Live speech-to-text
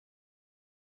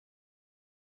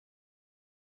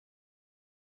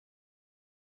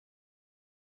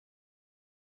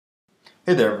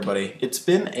Hey there everybody, it's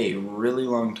been a really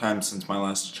long time since my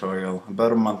last tutorial,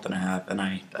 about a month and a half, and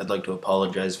I'd like to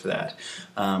apologize for that.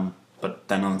 But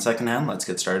then on the second hand, let's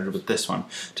get started with this one.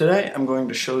 Today I'm going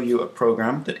to show you a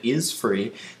program that is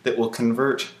free that will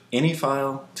convert any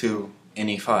file to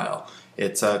any file.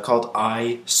 It's called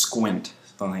iSquint,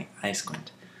 spelling iSquint,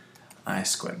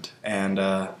 and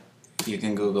you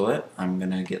can Google it. I'm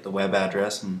going to get the web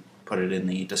address and put it in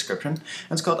the description.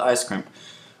 And it's called iSquint.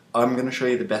 I'm going to show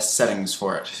you the best settings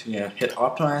for it. Hit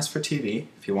Optimize for TV.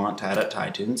 If you want to add it to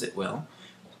iTunes, it will.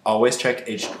 Always check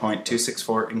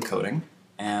H.264 encoding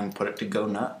and put it to Go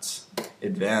Nuts.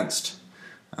 Advanced.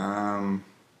 And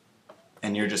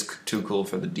you're just too cool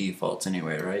for the defaults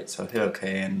anyway, right? So hit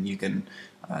OK and you can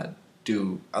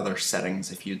do other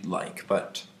settings if you'd like.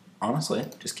 But honestly,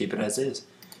 just keep it as is.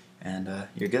 And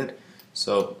you're good.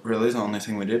 So really the only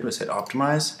thing we did was hit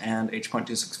Optimize and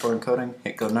H.264 encoding,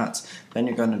 hit Go Nuts. Then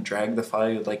you're going to drag the file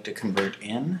you'd like to convert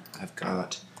in. I've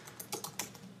got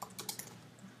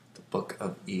the Book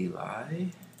of Eli.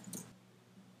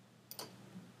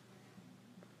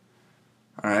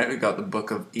 Alright, we got the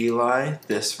Book of Eli,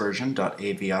 this version,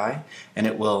 .avi, and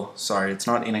it will, sorry, it's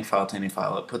not any file to any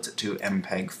file, it puts it to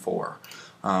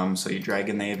MPEG-4. So you drag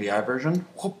in the AVI version,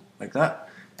 whoop, like that,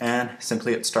 and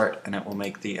simply hit start, and it will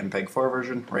make the MPEG-4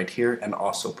 version right here and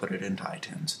also put it into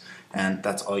iTunes. And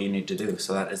that's all you need to do.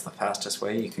 So that is the fastest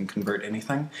way you can convert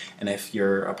anything. And if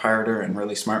you're a pirater and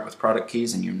really smart with product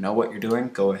keys and you know what you're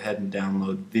doing, go ahead and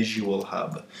download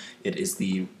VisualHub. It is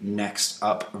the next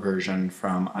up version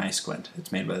from iSquint.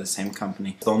 It's made by the same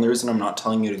company. The only reason I'm not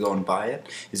telling you to go and buy it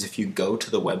is if you go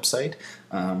to the website,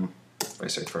 if I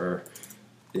search for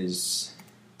VisualHub.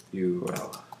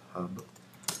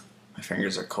 My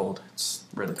fingers are cold. It's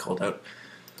really cold out.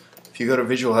 If you go to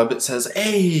VisualHub, it says,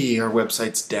 "Hey, our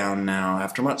website's down now.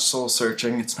 After much soul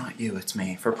searching, it's not you, it's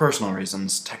me. For personal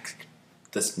reasons,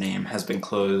 this name has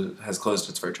closed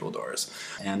its virtual doors."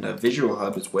 And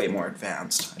VisualHub is way more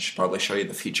advanced. I should probably show you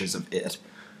the features of it.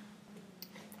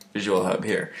 VisualHub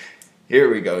here.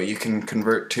 Here we go. You can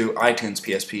convert to iTunes,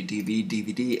 PSP, DV,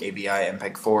 DVD, AVI,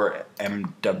 MPEG-4,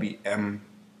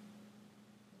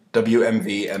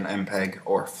 WMV, and MPEG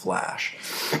or Flash.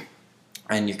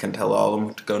 And you can tell all of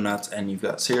them to go nuts, and you've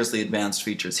got seriously advanced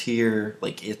features here,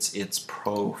 like it's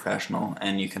professional,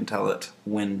 and you can tell it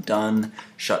when done,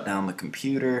 shut down the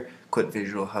computer, quit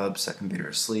VisualHub, set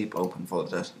computer to sleep, open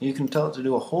folder. You can tell it to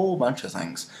do a whole bunch of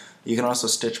things. You can also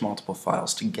stitch multiple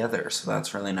files together, so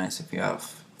that's really nice. If you have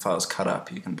files cut up,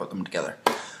 you can put them together.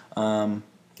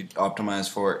 You optimize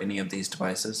for any of these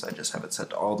devices. I just have it set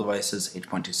to all devices,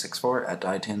 H.264, add to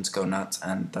iTunes, Go Nuts,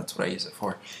 and that's what I use it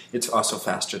for. It's also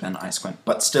faster than iSquint,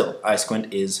 but still,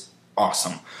 iSquint is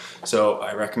awesome. So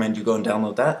I recommend you go and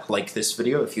download that, like this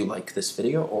video if you like this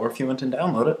video, or if you went and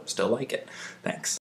download it, still like it. Thanks.